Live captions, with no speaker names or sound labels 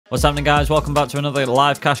What's happening, guys? Welcome back to another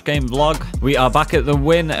live cash game vlog. We are back at the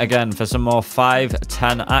Wynn again for some more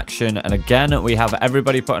 5-10 action. And again, we have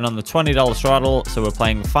everybody putting on the $20 straddle. So we're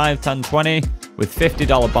playing 5, 10, 20 with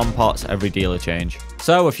 $50 bomb pots every dealer change.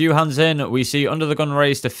 So a few hands in, we see under the gun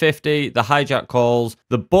raised to 50, the hijack calls,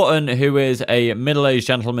 the button, who is a middle-aged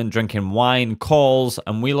gentleman drinking wine, calls,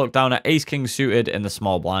 and we look down at ace-king suited in the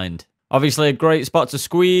small blind. Obviously a great spot to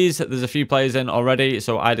squeeze. There's a few players in already,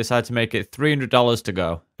 so I decide to make it $300 to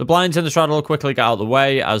go. The blinds in the straddle quickly get out of the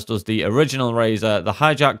way, as does the original raiser. The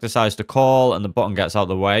hijack decides to call, and the button gets out of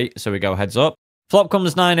the way, so we go heads up. Flop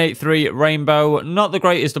comes 9-8-3 rainbow. Not the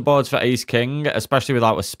greatest of boards for ace-king, especially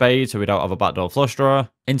without a spade, so we don't have a backdoor flush draw.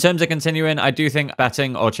 In terms of continuing, I do think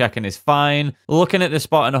betting or checking is fine. Looking at this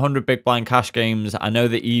spot in 100 big blind cash games, I know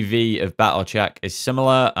the EV of bet or check is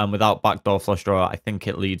similar, and without backdoor flush draw, I think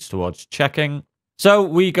it leads towards checking. So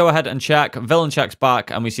we go ahead and check. Villain checks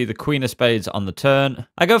back, and we see the queen of spades on the turn.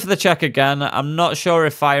 I go for the check again. I'm not sure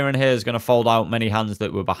if firing here is going to fold out many hands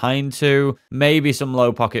that we're behind to. Maybe some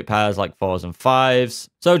low pocket pairs like 4s and 5s.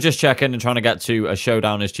 So just checking and trying to get to a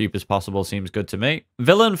showdown as cheap as possible seems good to me.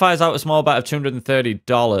 Villain fires out a small bet of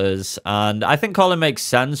 $230, and I think calling makes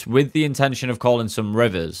sense with the intention of calling some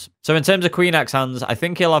rivers. So in terms of queen X hands, I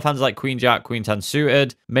think he'll have hands like queen jack, queen 10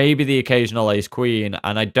 suited, maybe the occasional ace queen,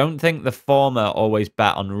 and I don't think the former always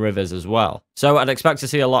bet on rivers as well. So I'd expect to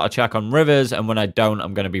see a lot of check on rivers, and when I don't,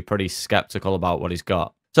 I'm going to be pretty skeptical about what he's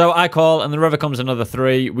got. So I call, and the river comes another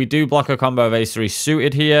 3. We do block a combo of ace-3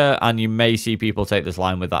 suited here, and you may see people take this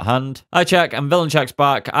line with that hand. I check, and villain checks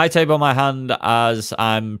back. I table my hand, as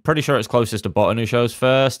I'm pretty sure it's closest to button who shows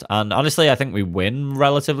first, and honestly, I think we win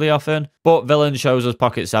relatively often, but villain shows us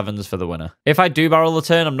pocket 7s for the winner. If I do barrel the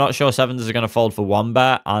turn, I'm not sure 7s are going to fold for 1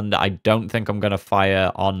 bet, and I don't think I'm going to fire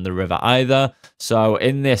on the river either, so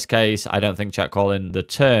in this case, I don't think check calling the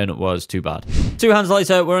turn was too bad. 2 hands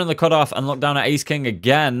later, we're in the cutoff, and look down at ace-king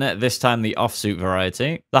again. This time the offsuit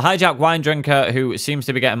variety. The hijack wine drinker, who seems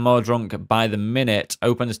to be getting more drunk by the minute,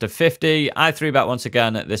 opens to 50. I 3-bet once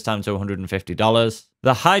again, this time to $150.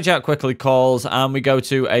 The hijack quickly calls, and we go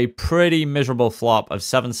to a pretty miserable flop of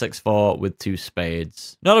 7-6-4 with 2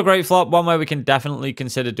 spades. Not a great flop, one where we can definitely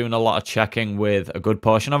consider doing a lot of checking with a good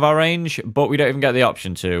portion of our range, but we don't even get the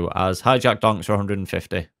option to, as hijack donks for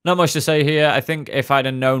 150. Not much to say here. I think if I'd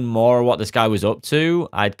have known more what this guy was up to,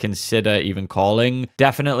 I'd consider even calling.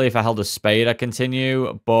 Definitely if I held a spade, I'd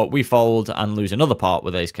continue, but we fold and lose another pot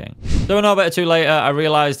with ace-king. So an orbit or 2 later, I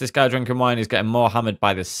realize this guy drinking wine is getting more hammered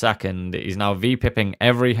by the second. He's now V-pipping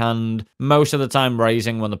every hand, most of the time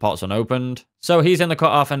raising when the pot's unopened. So he's in the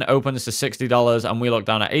cutoff and opens to $60, and we look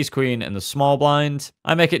down at ace-queen in the small blind.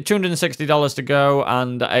 I make it $260 to go,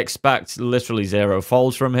 and I expect literally 0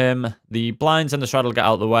 folds from him. The blinds and the straddle get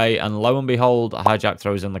out of the way, and lo and behold, hijack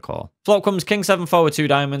throws in the call. Flop comes king 7-4 with 2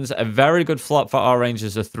 diamonds, a very good flop for our range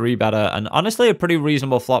as a 3-better, and honestly a pretty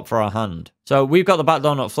reasonable flop for our hand. So we've got the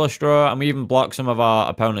backdoor nut flush draw, and we even block some of our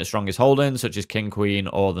opponent's strongest holdings, such as king queen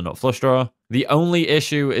or the nut flush draw. The only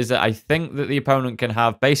issue is that I think that the opponent can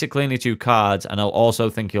have basically only 2 cards, and I'll also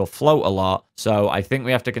think he'll float a lot. So I think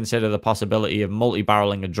we have to consider the possibility of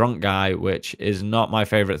multi-barreling a drunk guy, which is not my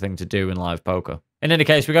favorite thing to do in live poker. In any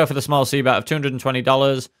case, we go for the small c-bet of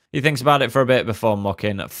 $220. He thinks about it for a bit before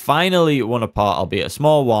mucking. Finally won a pot, albeit a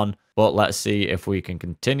small one, but let's see if we can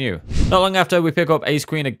continue. Not long after, we pick up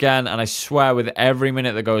ace-queen again, and I swear with every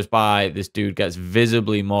minute that goes by, this dude gets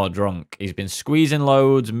visibly more drunk. He's been squeezing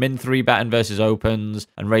loads, min 3-betting versus opens,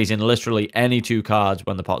 and raising literally any 2 cards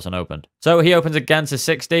when the pot's unopened. So he opens again to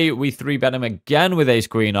 60. We 3-bet him again with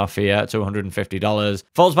ace-queen off here to $150.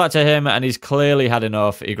 Folds back to him, and he's clearly had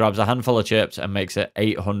enough. He grabs a handful of chips and makes it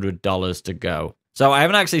 $800 to go. So I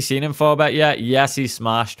haven't actually seen him 4-bet yet. Yes, he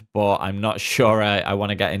smashed, but I'm not sure I want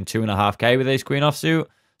to get in 2.5K with ace-queen offsuit.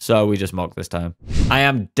 So we just muck this time. I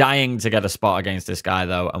am dying to get a spot against this guy,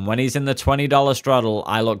 though. And when he's in the $20 straddle,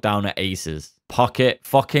 I look down at aces. Pocket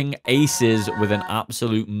fucking aces with an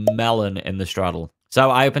absolute melon in the straddle.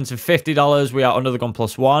 So I open to $50. We are under the gun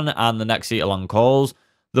 +1, and the next seat along calls.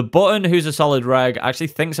 The button, who's a solid reg, actually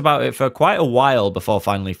thinks about it for quite a while before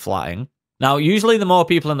finally flatting. Now, usually the more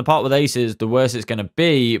people in the pot with aces, the worse it's going to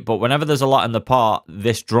be, but whenever there's a lot in the pot,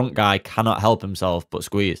 this drunk guy cannot help himself but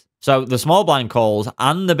squeeze. So the small blind calls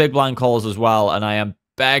and the big blind calls as well, and I am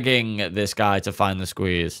begging this guy to find the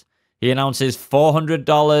squeeze. He announces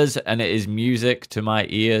 $400, and it is music to my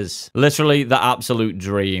ears. Literally the absolute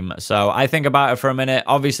dream. So I think about it for a minute.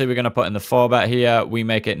 Obviously, we're going to put in the 4-bet here. We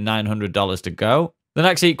make it $900 to go. The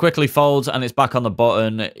next heat quickly folds, and it's back on the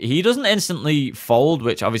button. He doesn't instantly fold,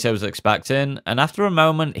 which obviously I was expecting, and after a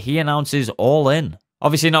moment, he announces all in.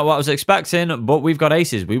 Obviously not what I was expecting, but we've got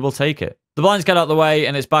aces. We will take it. The blinds get out the way,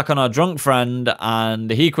 and it's back on our drunk friend, and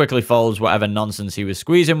he quickly folds whatever nonsense he was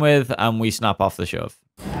squeezing with, and we snap off the shove.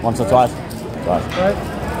 Once or twice? Twice. Right.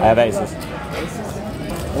 I have aces.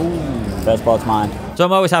 Ooh, first board's mine. So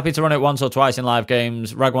I'm always happy to run it once or twice in live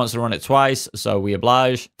games. Rag wants to run it twice, so we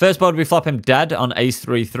oblige. First board, we flop him dead on ace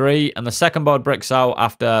 3-3, and the second board bricks out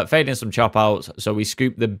after fading some chop outs, so we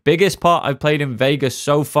scoop the biggest pot I've played in Vegas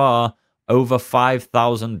so far, over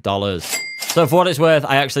 $5,000. So for what it's worth,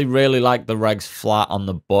 I actually really like the regs flat on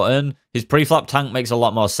the button. His pre-flop tank makes a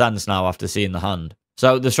lot more sense now after seeing the hand.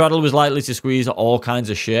 So the straddle was likely to squeeze all kinds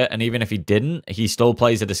of shit, and even if he didn't, he still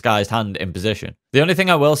plays a disguised hand in position. The only thing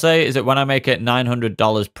I will say is that when I make it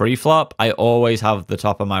 $900 pre-flop, I always have the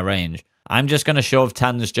top of my range. I'm just going to shove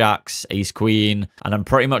tens, jacks, ace, queen, and I'm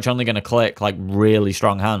pretty much only going to click like really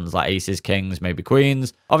strong hands like aces, kings, maybe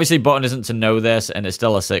queens. Obviously, button isn't to know this, and it's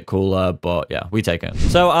still a sick cooler, but yeah, we take it.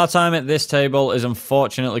 So our time at this table is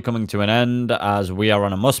unfortunately coming to an end as we are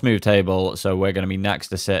on a must-move table, so we're going to be next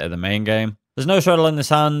to sit at the main game. There's no straddle in this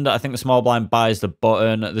hand. I think the small blind buys the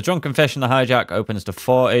button. The drunken fish and the hijack opens to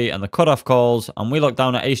 40, and the cutoff calls, and we look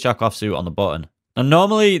down at ace-jack offsuit on the button. And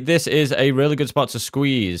normally, this is a really good spot to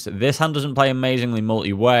squeeze. This hand doesn't play amazingly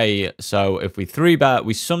multi-way, so if we 3-bet,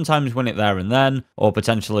 we sometimes win it there and then, or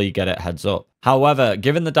potentially get it heads up. However,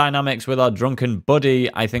 given the dynamics with our drunken buddy,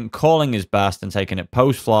 I think calling is best and taking it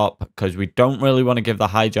post-flop, because we don't really want to give the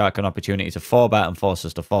hijack an opportunity to 4-bet and force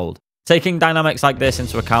us to fold. Taking dynamics like this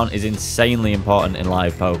into account is insanely important in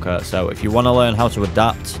live poker, so if you want to learn how to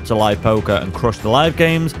adapt to live poker and crush the live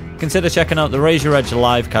games, consider checking out the Raise Your Edge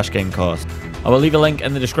live cash game course. I will leave a link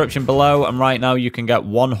in the description below, and right now you can get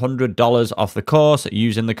 $100 off the course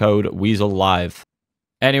using the code WeaselLive.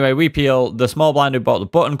 Anyway, we peel, the small blind who bought the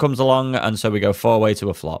button comes along, and so we go 4-way to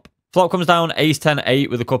a flop. Flop comes down ace 10-8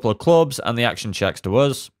 with a couple of clubs, and the action checks to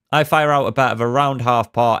us. I fire out a bet of around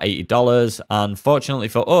half pot, $80, and fortunately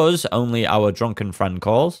for us, only our drunken friend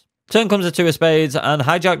calls. Turn comes a 2 of spades, and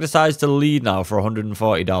hijack decides to lead now for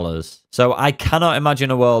 $140. So I cannot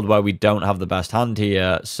imagine a world where we don't have the best hand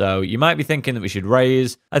here, so you might be thinking that we should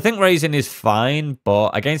raise. I think raising is fine,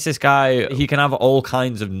 but against this guy, he can have all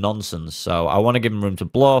kinds of nonsense, so I want to give him room to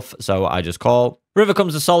bluff, so I just call. River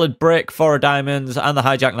comes a solid brick, 4 of diamonds, and the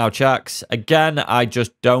hijack now checks. Again, I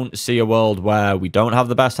just don't see a world where we don't have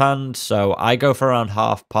the best hand, so I go for around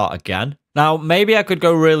half pot again. Now, maybe I could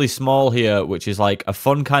go really small here, which is like a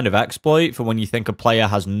fun kind of exploit for when you think a player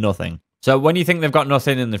has nothing. So when you think they've got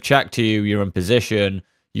nothing and they've checked to you, you're in position,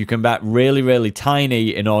 you can bet really, really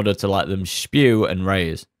tiny in order to let them spew and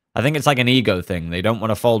raise. I think it's like an ego thing. They don't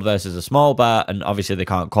want to fold versus a small bet, and obviously they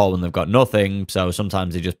can't call when they've got nothing, so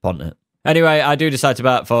sometimes they just punt it. Anyway, I do decide to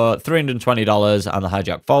bet for $320 and the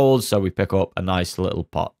hijack folds, so we pick up a nice little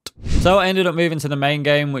pot. So I ended up moving to the main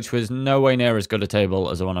game, which was no way near as good a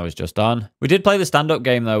table as the one I was just on. We did play the stand-up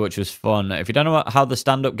game, though, which was fun. If you don't know how the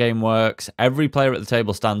stand-up game works, every player at the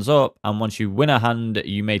table stands up, and once you win a hand,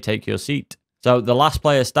 you may take your seat. So the last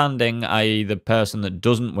player standing, i.e. the person that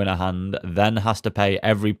doesn't win a hand, then has to pay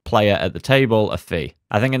every player at the table a fee.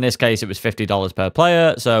 I think in this case it was $50 per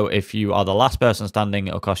player, so if you are the last person standing,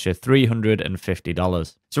 it'll cost you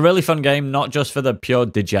 $350. It's a really fun game, not just for the pure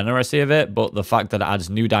degeneracy of it, but the fact that it adds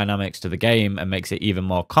new dynamics to the game and makes it even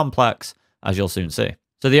more complex, as you'll soon see.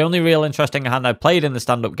 So the only real interesting hand I played in the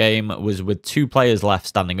stand-up game was with 2 players left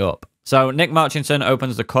standing up. So Nick Marchington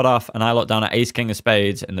opens the cutoff, and I look down at ace king of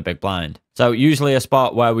spades in the big blind. So usually a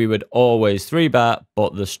spot where we would always 3-bet,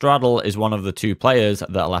 but the straddle is one of the 2 players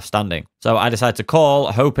that are left standing. So I decide to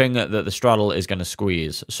call, hoping that the straddle is going to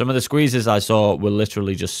squeeze. Some of the squeezes I saw were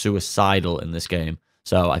literally just suicidal in this game,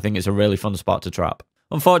 so I think it's a really fun spot to trap.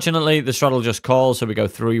 Unfortunately, the straddle just calls, so we go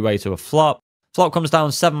 3-way to a flop. Flop comes down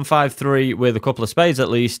 7-5-3 with a couple of spades at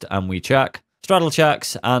least, and we check. Straddle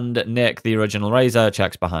checks, and Nick, the original raiser,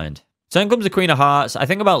 checks behind. Turn comes a queen of hearts. I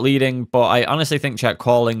think about leading, but I honestly think check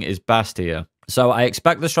calling is best here. So I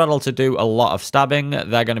expect the straddle to do a lot of stabbing.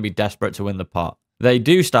 They're going to be desperate to win the pot. They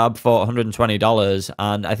do stab for $120,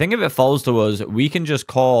 and I think if it falls to us, we can just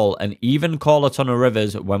call and even call a ton of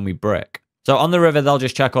rivers when we brick. So on the river, they'll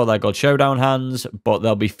just check all their good showdown hands, but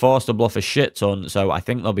they'll be forced to bluff a shit ton, so I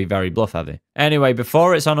think they'll be very bluff heavy. Anyway,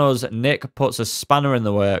 before it's on us, Nick puts a spanner in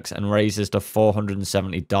the works and raises to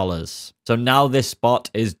 $470. So now this spot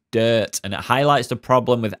is dirt, and it highlights the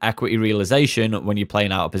problem with equity realization when you're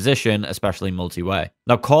playing out of position, especially multi-way.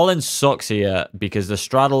 Now, calling sucks here because the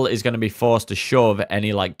straddle is going to be forced to shove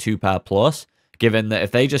any like 2-pair plus, given that if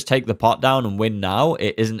they just take the pot down and win now,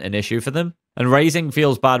 it isn't an issue for them. And raising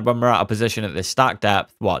feels bad when we're out of position at this stack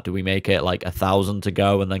depth. What, do we make it like 1,000 to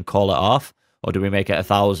go and then call it off? Or do we make it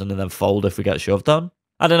 1,000 and then fold if we get shoved on?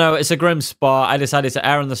 I don't know, it's a grim spot. I decided to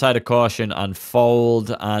err on the side of caution and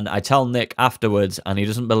fold, and I tell Nick afterwards, and he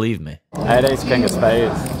doesn't believe me. I had ace king of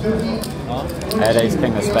spades. I had ace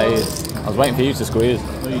king of spades. I was waiting for you to squeeze.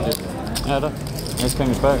 What you did? Yeah, ace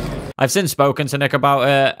king of spades. I've since spoken to Nick about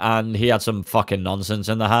it, and he had some fucking nonsense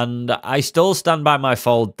in the hand. I still stand by my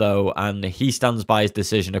fold, though, and he stands by his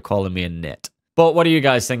decision of calling me a nit. But what do you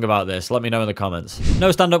guys think about this? Let me know in the comments. No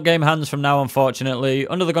stand-up game hands from now, unfortunately.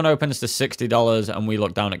 Under the gun opens to $60, and we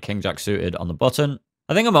look down at King-Jack suited on the button.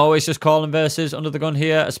 I think I'm always just calling versus under the gun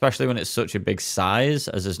here, especially when it's such a big size,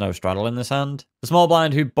 as there's no straddle in this hand. The small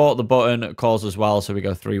blind who bought the button calls as well, so we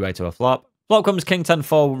go three-way to a flop. Flop comes King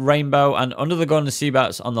 10-4 rainbow, and under the gun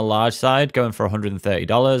c-bets on the large side, going for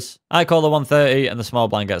 $130. I call the 130, and the small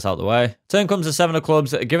blind gets out the way. Turn comes the 7 of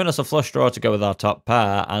clubs, giving us a flush draw to go with our top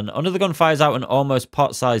pair, and under the gun fires out an almost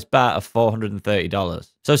pot-sized bet of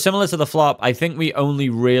 $430. So similar to the flop, I think we only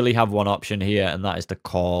really have one option here, and that is to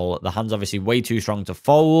call. The hand's obviously way too strong to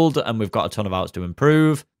fold, and we've got a ton of outs to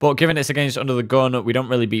improve. But given it's against under the gun, we don't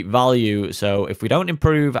really beat value, so if we don't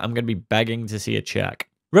improve, I'm going to be begging to see a check.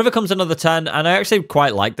 River comes another 10, and I actually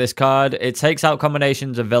quite like this card. It takes out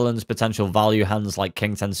combinations of villains' potential value hands like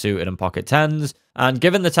King 10 suited and pocket 10s, and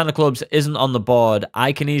given the 10 of clubs isn't on the board,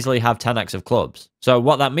 I can easily have 10x of clubs. So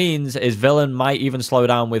what that means is villain might even slow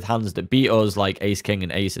down with hands that beat us like ace, king,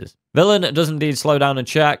 and aces. Villain does indeed slow down and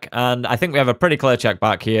check, and I think we have a pretty clear check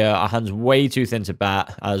back here. Our hand's way too thin to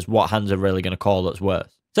bet, as what hands are really going to call that's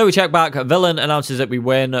worse. So we check back, villain announces that we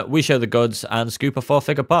win, we show the goods, and scoop a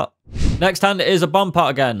 4-figure pot. Next hand is a bomb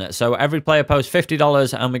pot again, so every player posts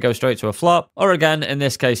 $50 and we go straight to a flop, or again, in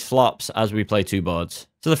this case, flops as we play 2 boards.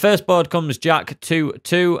 So the first board comes Jack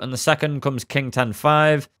 2-2, and the second comes King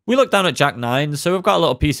 10-5. We look down at Jack 9, so we've got a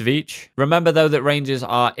little piece of each. Remember though that ranges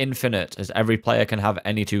are infinite, as every player can have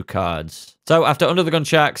any 2 cards. So after under the gun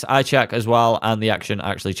checks, I check as well, and the action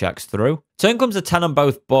actually checks through. Turn comes a 10 on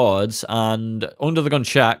both boards, and under the gun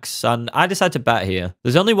checks, and I decide to bet here.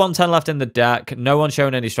 There's only 1 10 left in the deck, no one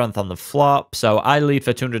showing any strength on the flop, so I lead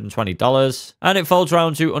for $220, and it folds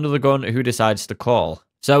round to under the gun, who decides to call.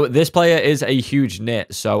 So this player is a huge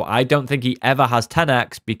nit, so I don't think he ever has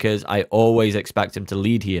 10x because I always expect him to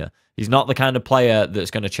lead here. He's not the kind of player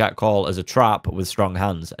that's going to check call as a trap with strong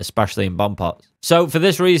hands, especially in bomb pots. So for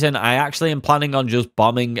this reason, I actually am planning on just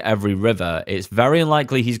bombing every river. It's very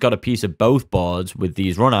unlikely he's got a piece of both boards with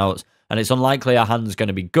these runouts, and it's unlikely our hand's going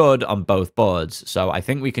to be good on both boards. So I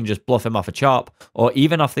think we can just bluff him off a chop, or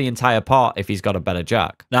even off the entire pot if he's got a better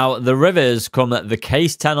jack. Now, the rivers come at the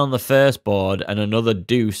case 10 on the first board and another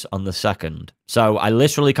deuce on the second. So I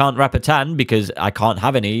literally can't rep a 10 because I can't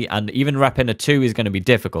have any, and even repping a 2 is going to be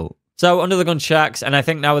difficult. So under the gun checks, and I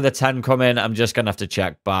think now with a 10 coming, I'm just going to have to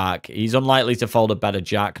check back. He's unlikely to fold a better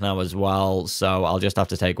jack now as well, so I'll just have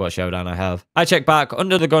to take what showdown I have. I check back,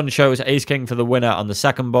 under the gun shows ace-king for the winner on the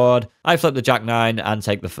second board. I flip the jack 9 and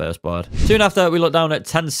take the first board. Soon after, we look down at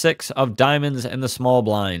 10-6 of diamonds in the small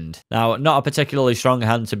blind. Now, not a particularly strong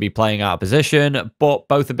hand to be playing out of position, but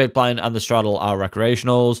both the big blind and the straddle are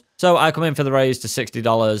recreationals. So I come in for the raise to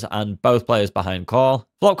 $60 and both players behind call.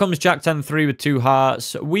 Flop comes Jack 10-3 with 2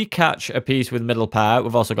 hearts. We catch a piece with middle pair.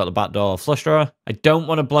 We've also got the backdoor flush draw. I don't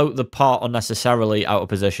want to bloat the pot unnecessarily out of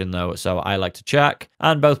position though, so I like to check.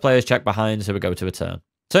 And both players check behind, so we go to a turn.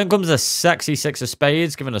 Turn comes a sexy 6 of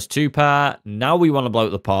spades, giving us 2 pair. Now we want to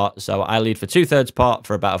bloat the pot, so I lead for 2/3 pot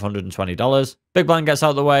for about $120. Big blind gets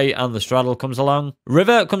out of the way, and the straddle comes along.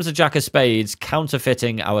 River comes a jack of spades,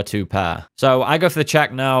 counterfeiting our 2 pair. So I go for the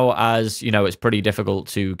check now, as, you know, it's pretty difficult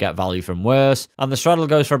to get value from worse, and the straddle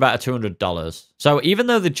goes for about $200. So even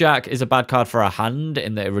though the jack is a bad card for our hand,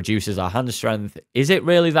 in that it reduces our hand strength, is it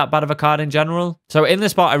really that bad of a card in general? So in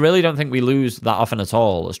this spot, I really don't think we lose that often at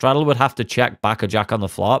all. Straddle would have to check back a jack on the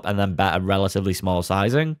flop, and then bet a relatively small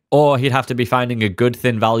sizing, or he'd have to be finding a good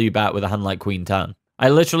thin value bet with a hand like Queen 10. I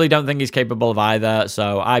literally don't think he's capable of either,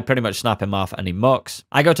 so I pretty much snap him off and he mucks.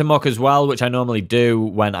 I go to muck as well, which I normally do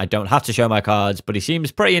when I don't have to show my cards, but he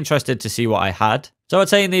seems pretty interested to see what I had. So I'd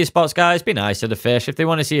say in these spots, guys, be nice to the fish. If they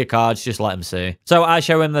want to see your cards, just let them see. So I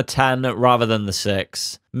show him the 10 rather than the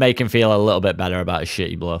 6. Make him feel a little bit better about his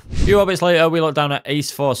shitty bluff. A few orbits later, we look down at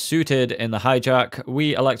ace-4 suited in the hijack.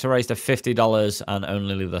 We elect to raise to $50 and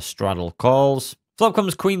only the straddle calls. Flop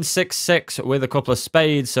comes queen 6-6 with a couple of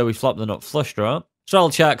spades, so we flop the nut flush draw.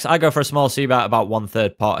 Straddle checks. I go for a small c-bet, about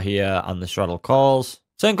 1/3 pot here, and the straddle calls.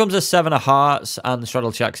 Turn comes a 7 of hearts, and the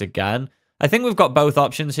straddle checks again. I think we've got both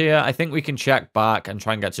options here. I think we can check back and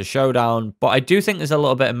try and get to showdown, but I do think there's a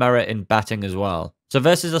little bit of merit in betting as well. So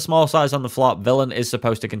versus a small size on the flop, villain is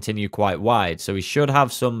supposed to continue quite wide. So he should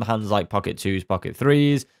have some hands like pocket 2s, pocket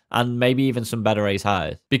 3s, and maybe even some better ace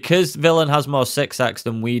highs. Because villain has more 6x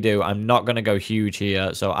than we do, I'm not going to go huge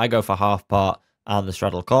here. So I go for half pot and the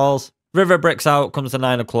straddle calls. River bricks out, comes the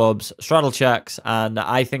 9 of clubs, straddle checks, and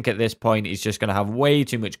I think at this point he's just going to have way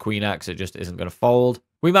too much queen x. It just isn't going to fold.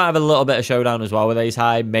 We might have a little bit of showdown as well with ace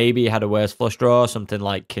high. Maybe he had a worse flush draw, something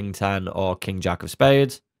like king 10 or king jack of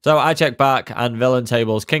spades. So I check back and villain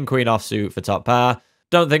tables king queen offsuit for top pair.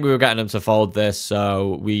 Don't think we were getting him to fold this,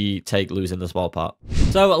 so we take losing the small pot.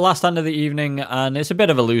 So last hand of the evening, and it's a bit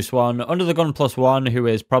of a loose one. Under the gun +1, who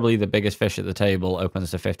is probably the biggest fish at the table,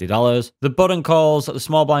 opens to $50. The button calls, the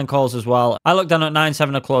small blind calls as well. I look down at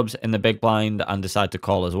 9-7 of clubs in the big blind and decide to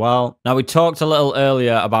call as well. Now, we talked a little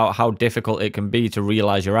earlier about how difficult it can be to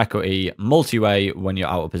realize your equity multi-way when you're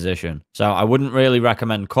out of position. So I wouldn't really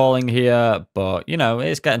recommend calling here, but, you know,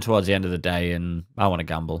 it's getting towards the end of the day and I want to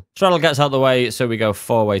gamble. Straddle gets out the way, so we go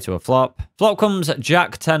 4-way to a flop. Flop comes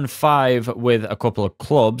Jack 10-5 with a couple of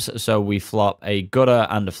clubs, so we flop a gutter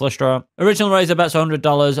and a flush draw. Original raiser bets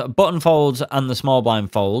 $100, button folds and the small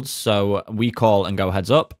blind folds, so we call and go heads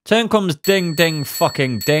up. Turn comes ding ding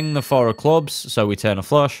fucking ding, the 4 of clubs, so we turn a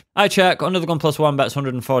flush. I check, under the gun +1 bets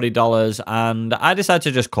 $140, and I decide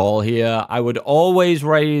to just call here. I would always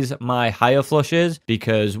raise my higher flushes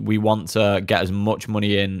because we want to get as much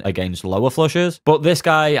money in against lower flushes, but this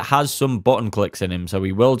guy has some button clicks in him, so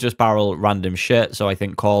we will just barrel random shit. So I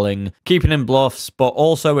think calling, keeping in bluffs, but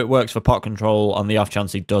also it works for pot control on the off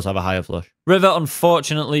chance he does have a higher flush. River,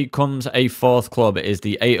 unfortunately, comes a 4th club. It is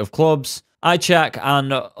the 8 of clubs. I check,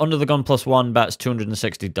 and under the gun +1 bets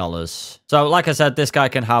 $260. So like I said, this guy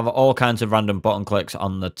can have all kinds of random button clicks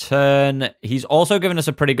on the turn. He's also given us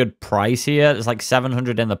a pretty good price here. There's like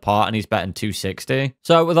 700 in the pot and he's betting 260.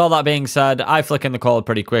 So with all that being said, I flick in the call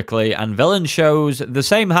pretty quickly, and villain shows the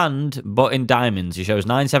same hand but in diamonds. He shows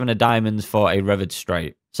 9-7 of diamonds for a rivered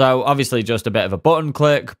straight. So obviously just a bit of a button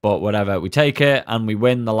click, but whatever, we take it and we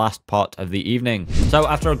win the last pot of the evening. So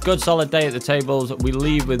after a good solid day at the tables, we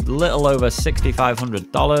leave with little over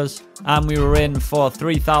 $6,500, and we were in for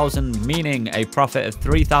 3,000, meaning a profit of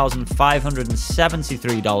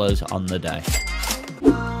 $3,573 on the day.